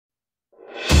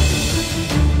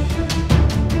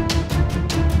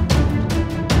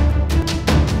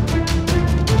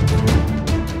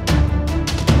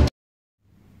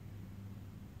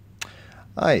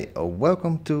Hi,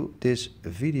 welcome to this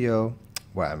video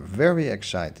where I'm very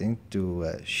excited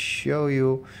to show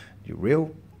you the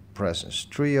RealPresence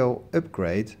Trio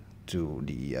upgrade to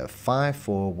the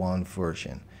 5.4.1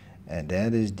 version, and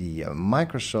that is the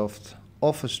Microsoft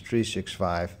Office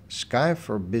 365 Skype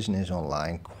for Business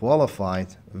Online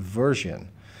qualified version.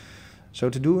 So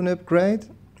to do an upgrade,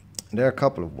 there are a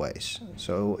couple of ways.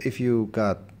 So if you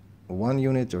got one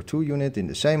unit or two units in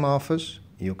the same office,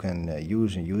 you can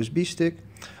use a USB stick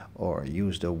or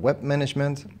use the web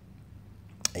management.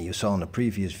 And you saw in the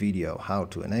previous video how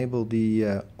to enable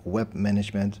the web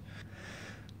management.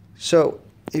 So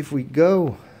if we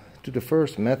go to the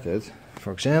first method,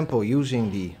 for example using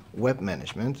the web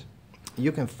management,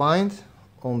 you can find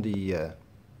on the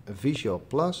Visual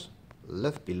Plus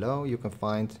left below, you can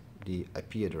find the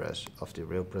IP address of the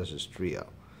RealPresence Trio.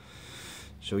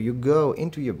 So you go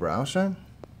into your browser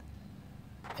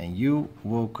and you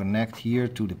will connect here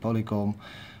to the Polycom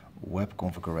web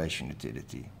configuration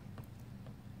utility.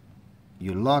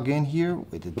 You log in here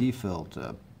with the default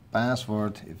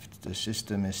password if the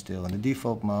system is still in the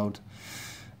default mode,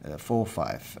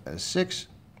 456,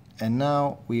 and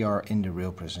now we are in the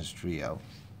RealPresence Trio.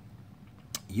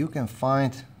 You can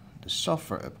find the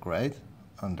software upgrade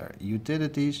under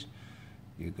utilities.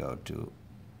 You go to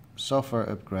software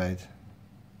upgrade,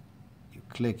 you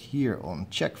click here on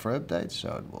check for updates,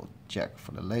 so it will check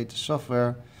for the latest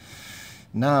software.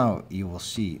 Now you will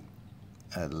see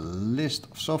a list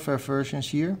of software versions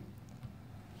here.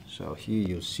 So here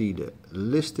you see the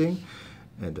listing,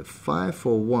 and the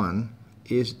 5.4.1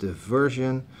 is the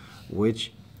version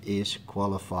which is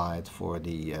qualified for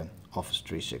the Office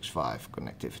 365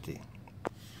 connectivity.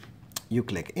 You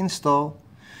click install,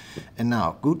 and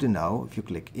now good to know, if you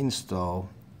click install,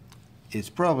 it's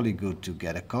probably good to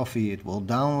get a coffee. It will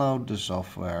download the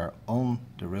software on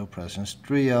the RealPresence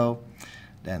Trio.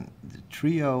 Then the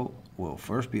Trio will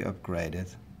first be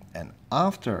upgraded, and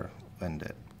after, when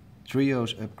the Trio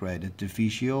is upgraded, the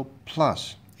Visual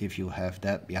Plus, if you have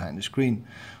that behind the screen,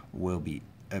 will be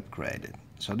upgraded.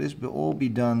 So this will all be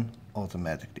done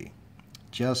automatically.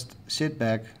 Just sit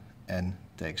back and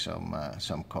take some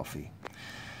coffee.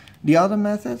 The other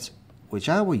methods which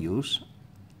I will use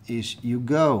is you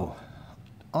go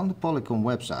on the Polycom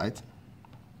website,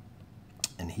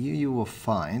 and here you will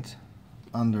find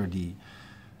under the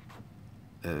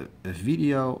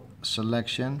video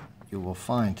selection, you will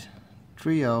find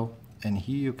Trio, and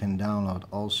here you can download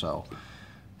also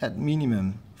at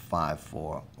minimum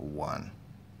 5.4.1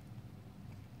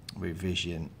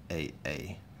 revision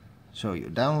AA. So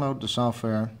you download the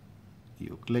software,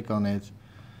 you click on it,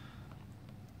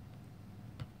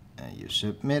 and you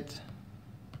submit,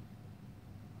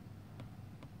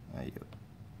 and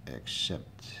you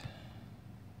accept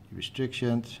the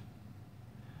restrictions,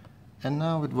 and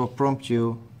now it will prompt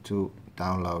you to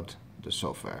download the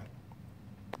software.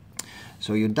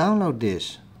 So you download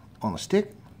this on a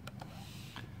stick,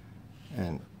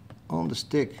 and on the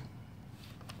stick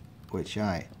which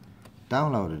I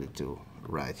downloaded it to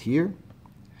right here,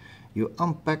 you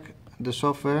unpack the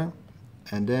software,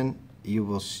 and then you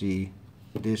will see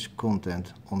this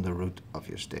content on the root of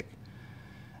your stick.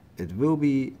 It will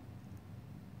be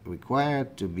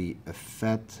required to be a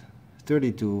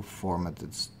FAT32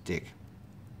 formatted stick.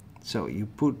 So you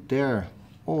put there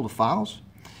all the files.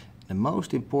 The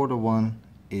most important one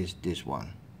is this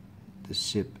one, the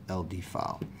zip LD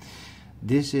file.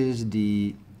 This is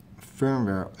the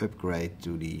firmware upgrade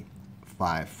to the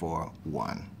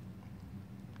 5.4.1.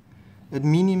 At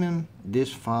minimum,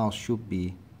 this file should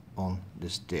be on the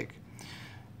stick.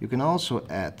 You can also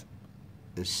add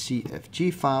a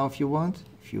CFG file if you want.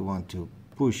 If you want to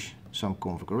push some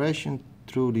configuration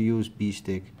through the USB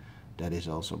stick, that is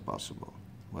also possible.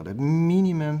 But at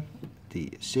minimum,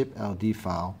 the zip LD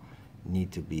file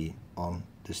need to be on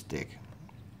the stick.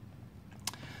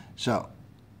 So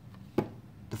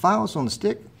the file is on the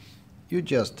stick. You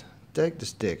just take the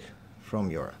stick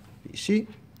from your PC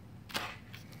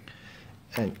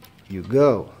and you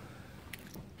go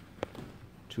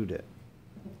to the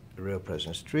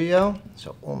RealPresence Trio.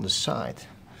 So on the side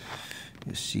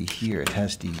you see here it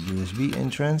has the USB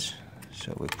entrance,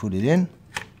 so we put it in.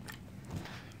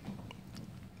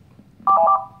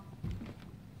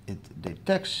 It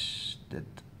detects that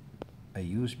a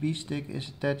USB stick is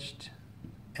attached.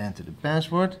 Enter the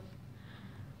password.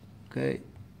 Okay,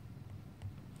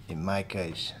 in my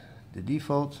case the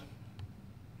default.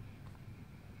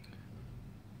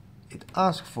 It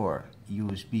asks for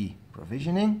USB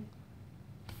provisioning.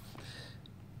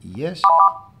 Yes.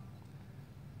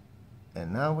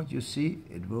 And now what you see,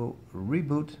 it will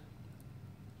reboot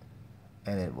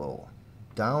and it will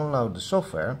download the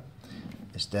software,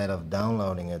 instead of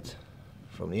downloading it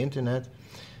from the internet,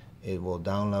 it will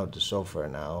download the software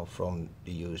now from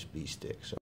the USB stick.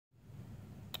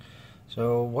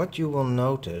 So what you will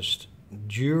notice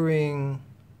during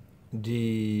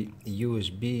the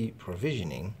USB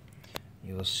provisioning,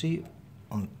 you will see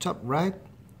on the top right,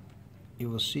 you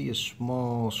will see a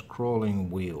small scrolling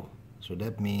wheel. So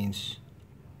that means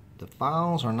the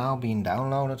files are now being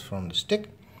downloaded from the stick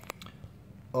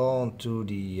onto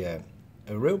the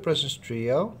RealPresence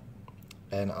Trio,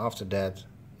 and after that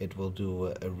it will do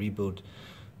a reboot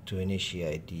to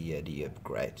initiate the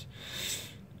upgrade.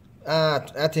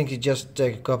 I think you just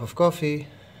take a cup of coffee,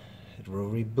 it will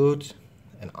reboot,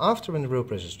 and after when the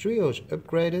RealPresence Trio is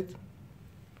upgraded,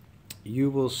 you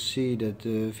will see that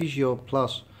the Visual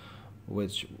Plus,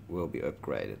 which will be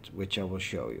upgraded, which I will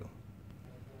show you.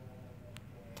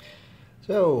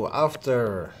 So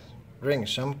after drinking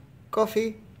some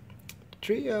coffee, the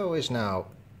Trio is now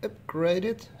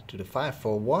upgraded to the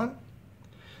 541.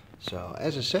 So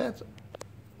as I said,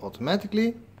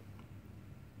 automatically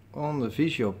on the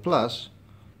Visual Plus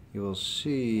you will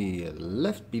see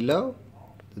left below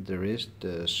that there is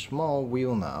the small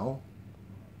wheel now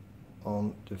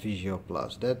on the Visual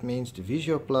Plus. That means the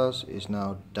Visual Plus is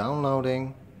now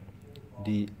downloading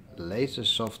the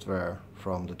latest software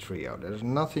from the Trio. There's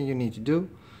nothing you need to do,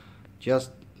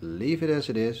 just leave it as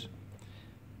it is.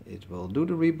 It will do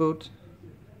the reboot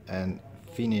and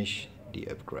finish the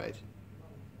upgrade.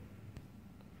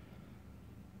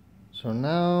 So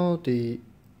now the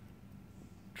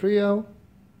Trio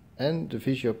and the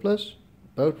Visual Plus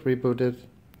both rebooted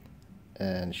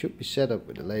and should be set up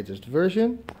with the latest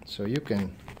version, so you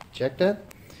can check that.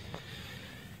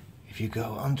 If you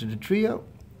go onto the Trio,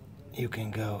 you can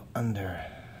go under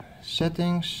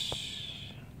settings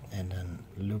and then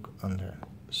look under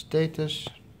status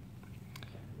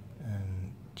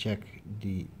and check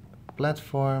the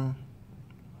platform,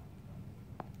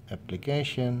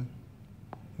 application,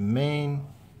 main,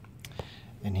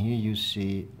 and here you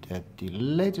see that the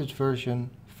latest version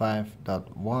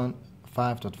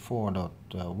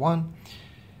 5.4.1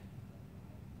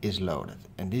 is loaded,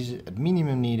 and this is at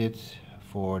minimum needed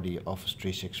for the Office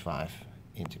 365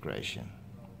 integration.